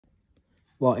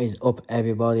What is up,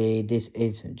 everybody? This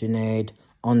is Junaid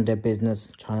on the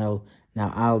business channel.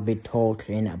 Now I'll be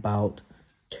talking about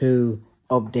 2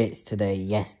 updates today.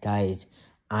 Yes guys,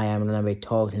 I am going to be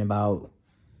talking about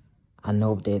an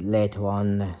update later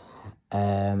on,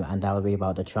 and that'll be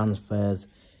about the transfers.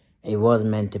 It was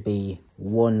meant to be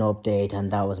one update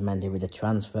and that was meant to be the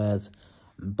transfers,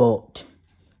 but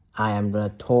I am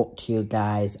going to talk to you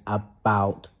guys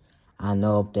about an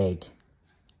update.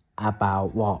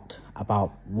 About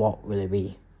what will it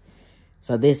be?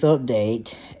 So this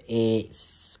update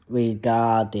is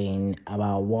regarding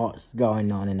about what's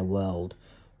going on in the world,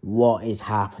 what is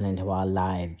happening to our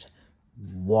lives,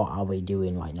 what are we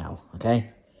doing right now, okay?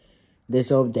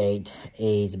 This update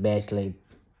is basically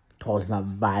talking about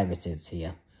viruses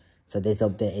here. So this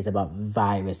update is about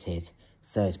viruses.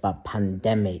 So it's about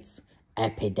pandemics,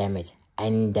 epidemics,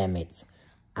 endemics.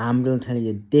 I'm going to tell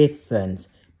you the difference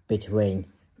between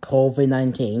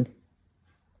COVID-19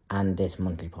 and this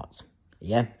monkeypox.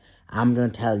 Yeah, I'm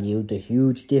going to tell you the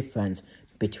huge difference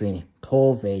between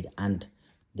COVID and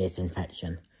this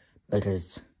infection,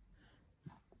 because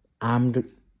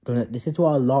this is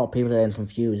what a lot of people are getting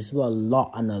confused. This is what a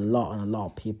lot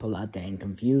of people are getting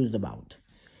confused about.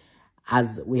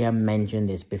 As we have mentioned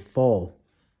this before,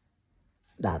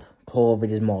 that COVID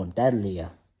is more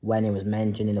deadlier. When it was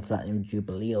mentioned in the Platinum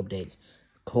Jubilee updates,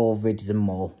 COVID is a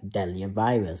more deadlier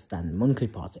virus than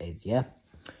monkeypox is, yeah?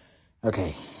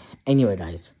 Okay, anyway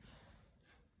guys,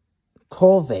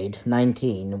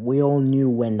 COVID-19, we all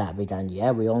knew when that began, yeah?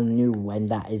 We all knew when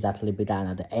that exactly began,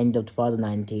 at the end of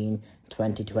 2019,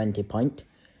 2020 point.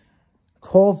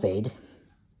 COVID,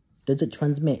 does it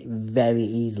transmit very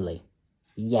easily?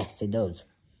 Yes, it does.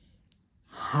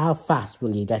 How fast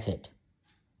will you get it?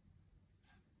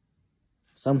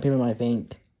 Some people might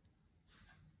think,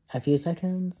 a few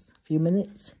seconds, a few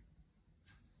minutes,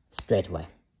 straight away.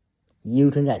 You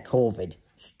can get COVID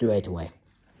straight away.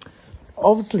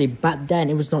 Obviously, back then,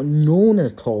 it was not known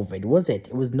as COVID, was it?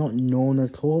 It was not known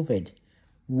as COVID.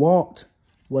 What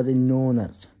was it known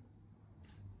as?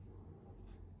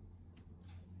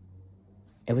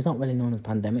 It was not really known as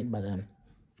pandemic back then.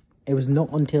 It was not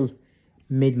until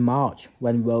mid-March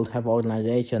when World Health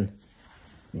Organization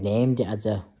named it as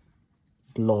a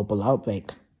global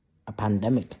outbreak, a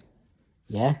pandemic.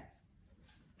 Yeah?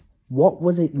 What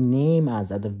was it named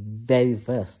as at the very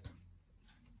first?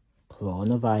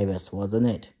 Coronavirus, wasn't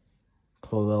it?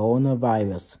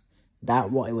 Coronavirus.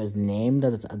 That's what it was named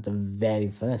as at the very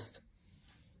first.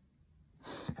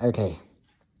 Okay.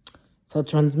 So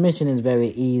transmission is very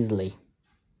easily.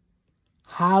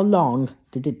 How long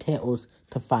did it take us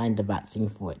to find the vaccine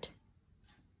for it?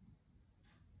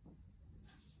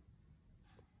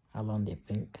 How long do you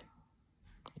think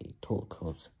it took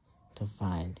us to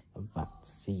find a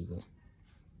vaccine?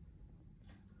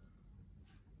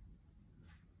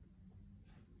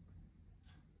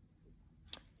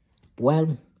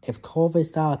 Well, if COVID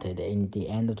started in the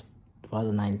end of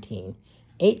 2019,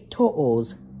 it took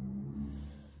us,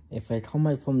 if it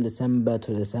come from December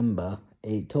to December,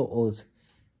 it took us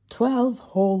 12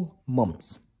 whole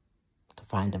months to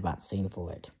find a vaccine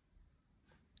for it.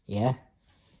 Yeah?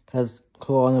 Because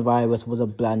coronavirus was a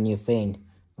brand new thing.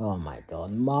 Oh my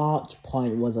god, March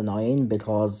point was annoying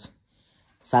because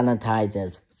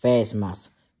sanitizers, face masks,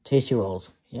 tissue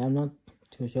rolls. Yeah, I'm not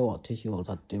too sure what tissue rolls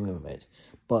are doing with it.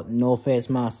 But no face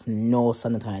masks, no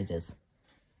sanitizers.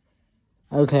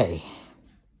 Okay.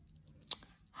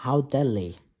 How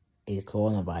deadly is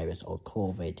coronavirus or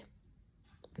COVID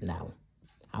now?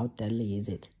 How deadly is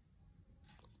it?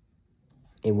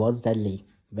 It was deadly,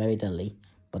 very deadly,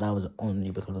 but that was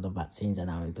only because of the vaccines are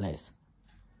now in place.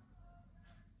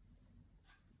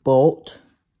 But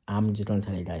I'm just going to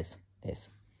tell you guys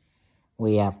this.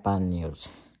 We have bad news.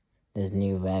 There's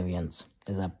new variants.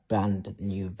 There's a brand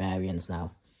new variants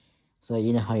now. So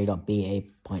you know how you got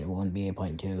BA.1,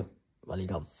 BA.2? Well, you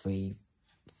got 3,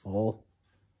 4.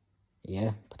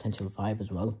 Yeah, potential 5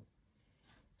 as well.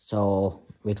 So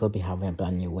we could be having a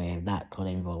brand new wave. That could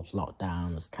involve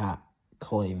lockdowns.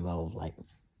 Could involve, like,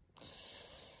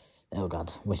 oh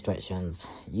god, restrictions.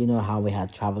 You know how we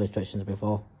had travel restrictions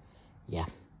before? Yeah.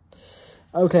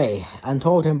 Okay, and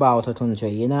talking about a country,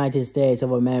 United States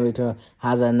of America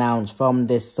has announced from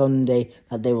this Sunday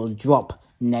that they will drop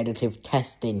negative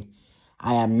testing.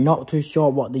 I am not too sure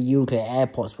what the UK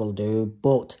airports will do,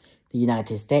 but the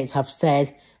United States have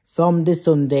said from this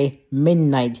Sunday,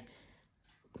 midnight,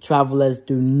 travellers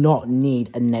do not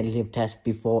need a negative test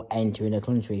before entering the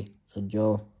country. So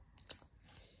Joe,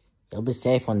 you'll be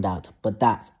safe on that, but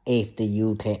that's if the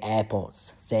UK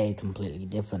airports say completely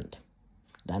different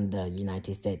than the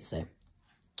United States say.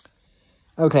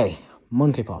 Okay,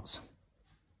 monkeypox.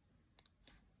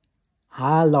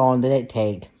 How long did it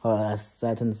take for a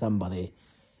certain somebody,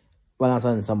 well, not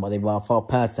certain somebody, but for a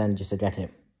person just to get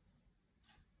it?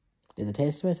 Did it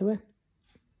take straight away?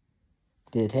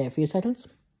 Did it take a few seconds?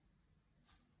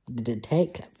 Did it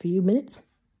take a few minutes?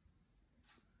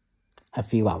 A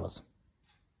few hours?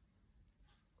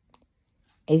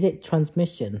 Is it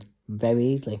transmission very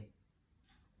easily?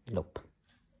 Nope.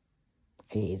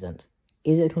 It isn't.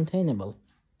 Is it containable?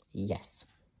 Yes.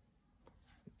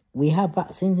 We have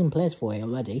vaccines in place for it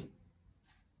already.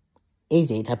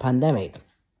 Is it a pandemic?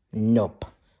 Nope.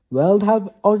 World Health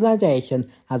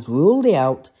Organization has ruled it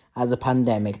out as a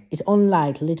pandemic. It's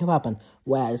unlikely to happen,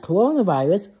 whereas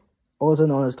coronavirus, also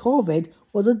known as COVID,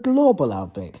 was a global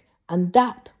outbreak, and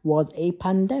that was a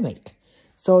pandemic.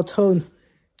 So to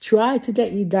try to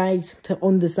get you guys to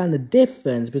understand the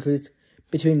difference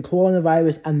between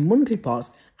coronavirus and monkeypox,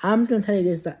 I'm going to tell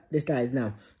you this guys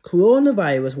now.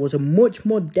 Coronavirus was a much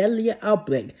more deadlier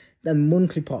outbreak than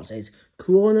monkeypox is.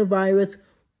 Coronavirus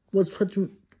was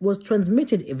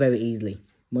transmitted very easily.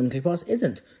 Monkeypox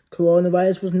isn't.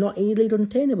 Coronavirus was not easily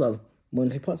containable.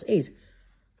 Monkeypox is.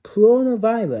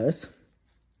 Coronavirus,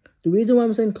 the reason why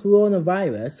I'm saying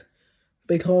coronavirus,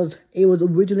 because it was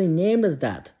originally named as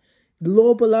that.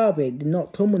 Global outbreak did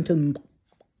not come until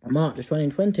March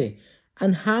 2020.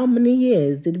 And how many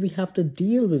years did we have to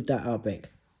deal with that outbreak?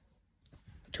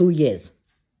 2 years.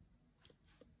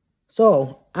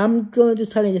 So, I'm going to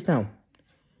just tell you this now.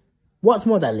 What's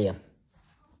more deadlier?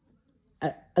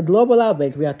 A global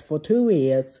outbreak we had for 2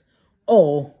 years,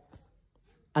 or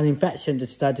an infection that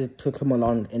started to come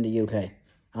along in the UK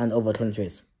and other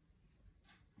countries?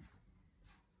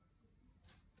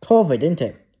 COVID, isn't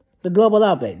it? The global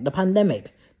outbreak, the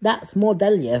pandemic, that's more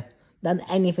deadlier than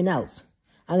anything else.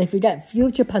 And if you get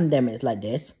future pandemics like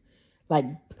this, like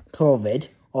COVID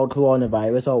or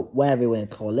coronavirus or whatever you want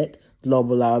to call it,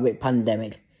 global outbreak,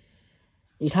 pandemic,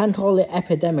 you can call it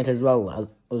epidemic as well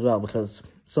because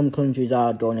some countries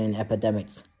are going in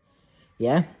epidemics.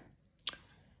 Yeah?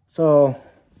 So,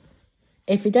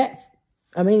 if you get,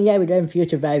 we're getting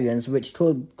future variants which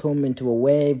could come into a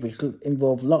wave, which could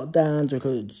involve lockdowns, which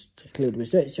could include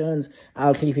restrictions.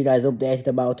 I'll keep you guys updated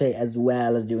about it as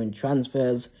well as doing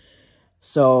transfers.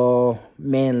 So,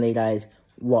 mainly, guys,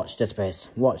 watch this space.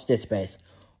 Watch this space.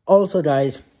 Also,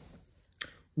 guys,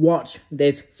 watch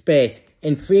this space.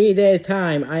 In 3 days'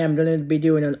 time, I am going to be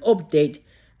doing an update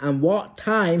and what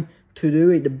time to do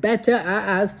it better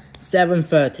as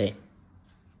 7:30.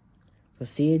 So,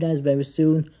 see you guys very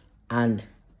soon, and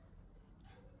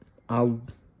I'll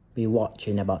be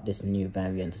watching about this new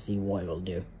variant to see what it will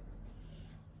do.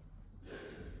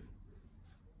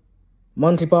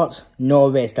 Monkeypox,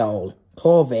 no risk at all.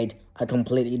 COVID, a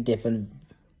completely different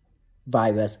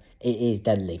virus. It is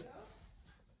deadly.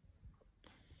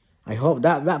 I hope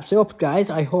that wraps it up, guys.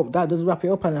 I hope that does wrap it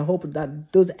up, and I hope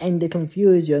that does end the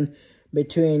confusion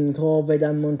between COVID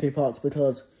and monkeypox,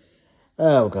 because,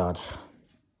 oh God,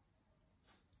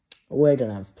 we're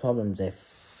gonna have problems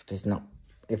if it's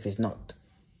not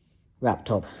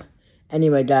wrapped up.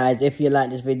 Anyway, guys, if you like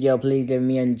this video, please give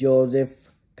me and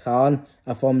Joseph Khan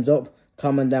a thumbs up.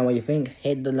 Comment down what you think,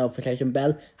 hit the notification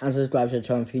bell, and subscribe to the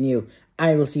channel if you're new.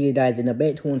 I will see you guys in a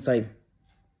bit once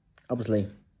obviously,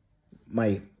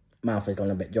 my mouth is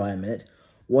going a bit dry in a minute.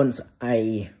 Once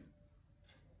I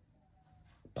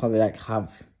probably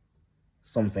have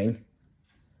something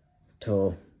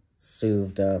to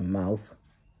soothe the mouth.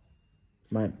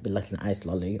 Might be like an ice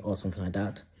lolly or something like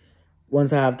that.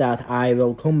 Once I have that, I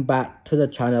will come back to the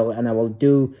channel and I will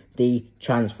do the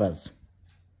transfers.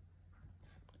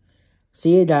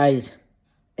 See you guys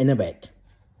in a bit.